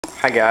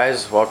Hi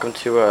guys, welcome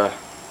to a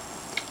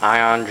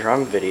Ion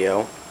drum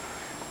video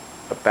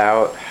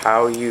about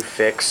how you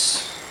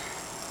fix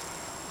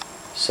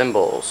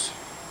cymbals.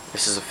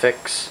 This is a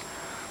fix.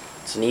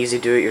 It's an easy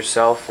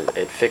do-it-yourself.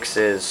 It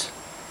fixes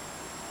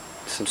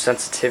some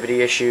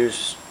sensitivity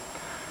issues,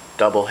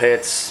 double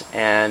hits,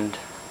 and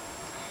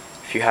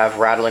if you have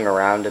rattling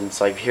around and it's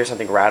like if you hear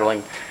something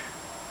rattling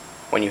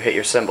when you hit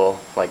your cymbal,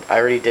 like I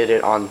already did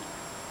it on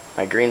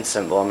my green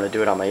cymbal, I'm going to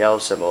do it on my yellow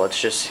cymbal.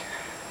 Let's just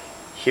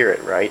hear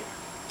it, right?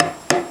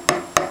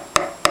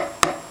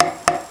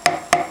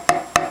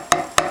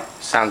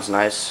 Sounds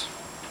nice.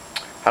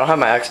 I don't have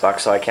my Xbox,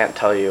 so I can't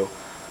tell you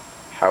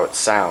how it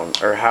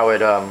sounds or how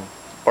it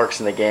works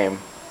in the game.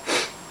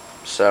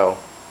 So,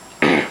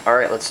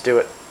 alright, let's do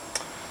it.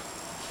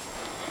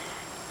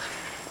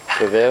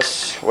 For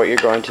this, what you're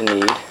going to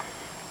need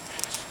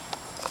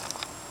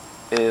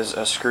is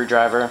a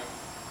screwdriver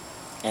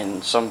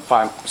and some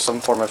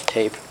form of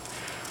tape.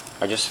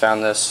 I just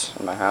found this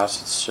in my house.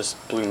 It's just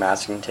blue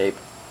masking tape.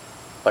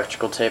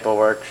 Electrical tape will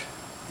work.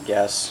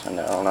 Yes, and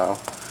I don't know.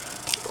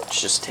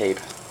 It's just tape.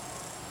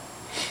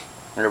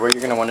 And what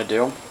you're going to want to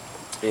do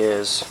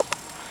is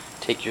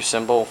take your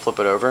cymbal, flip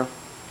it over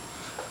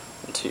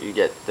until you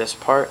get this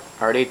part.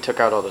 I already took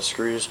out all the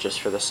screws just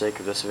for the sake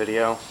of this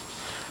video.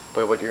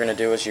 But what you're going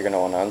to do is you're going to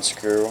want to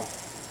unscrew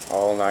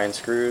all 9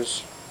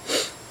 screws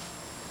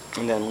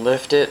and then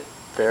lift it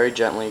very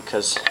gently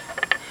because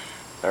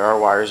there are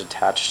wires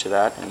attached to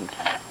that and you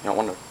don't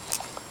want to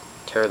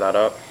tear that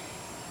up.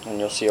 And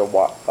you'll see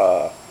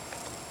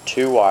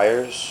 2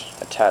 wires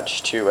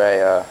attached to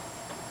a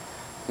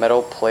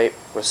metal plate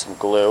with some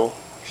glue.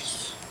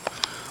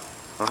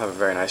 I don't have a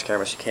very nice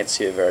camera so you can't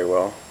see it very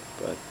well,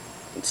 but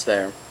it's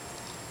there. And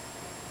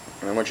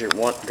then what you're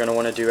going to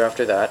want to do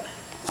after that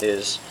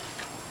is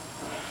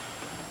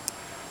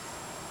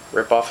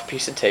rip off a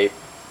piece of tape,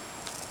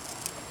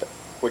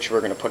 which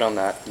we're going to put on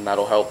that, and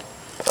that'll help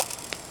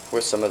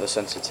with some of the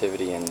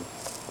sensitivity and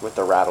with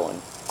the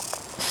rattling.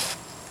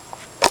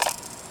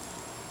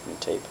 And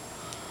tape.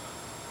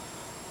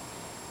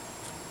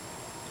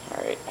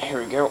 Alright, here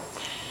we go.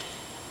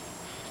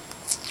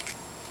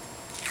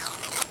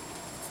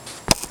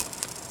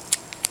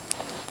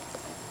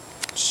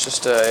 It's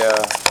just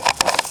a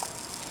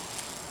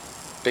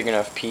big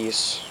enough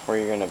piece where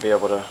you're going to be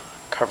able to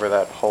cover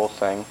that whole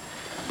thing.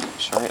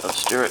 So alright,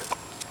 let's do it.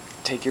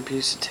 Take your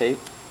piece of tape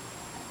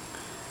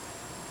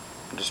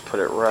and just put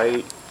it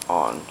right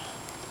on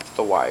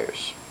the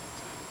wires,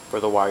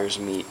 where the wires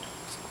meet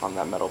on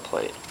that metal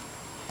plate.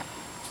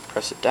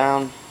 Press it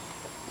down.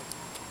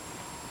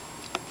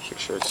 Make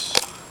sure it's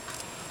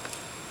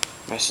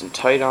nice and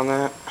tight on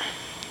that.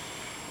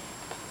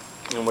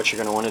 And what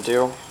you're going to want to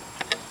do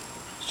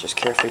is just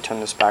carefully turn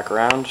this back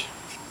around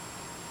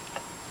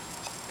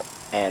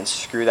and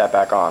screw that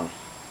back on.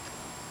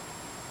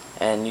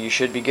 And you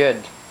should be good.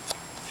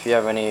 If you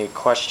have any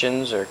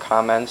questions or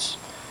comments,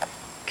 you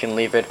can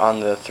leave it on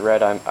the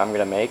thread I'm going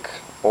to make,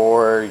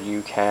 or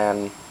you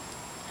can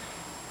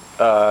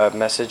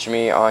message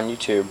me on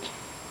YouTube.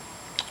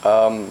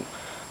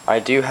 I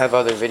do have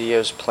other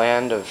videos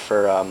planned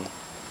for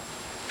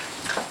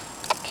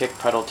kick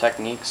pedal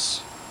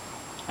techniques,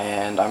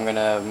 and I'm going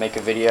to make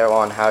a video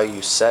on how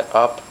you set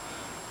up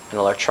an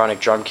electronic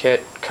drum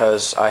kit,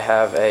 because I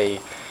have a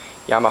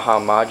Yamaha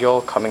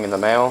module coming in the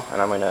mail,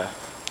 and I'm going to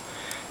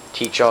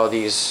teach all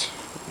these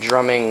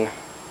drumming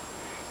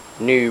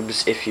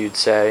noobs, if you'd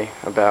say,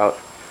 about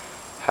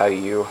how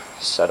you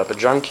set up a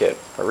drum kit,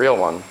 a real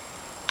one.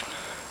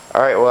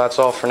 Alright, well that's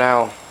all for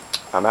now.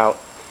 I'm out.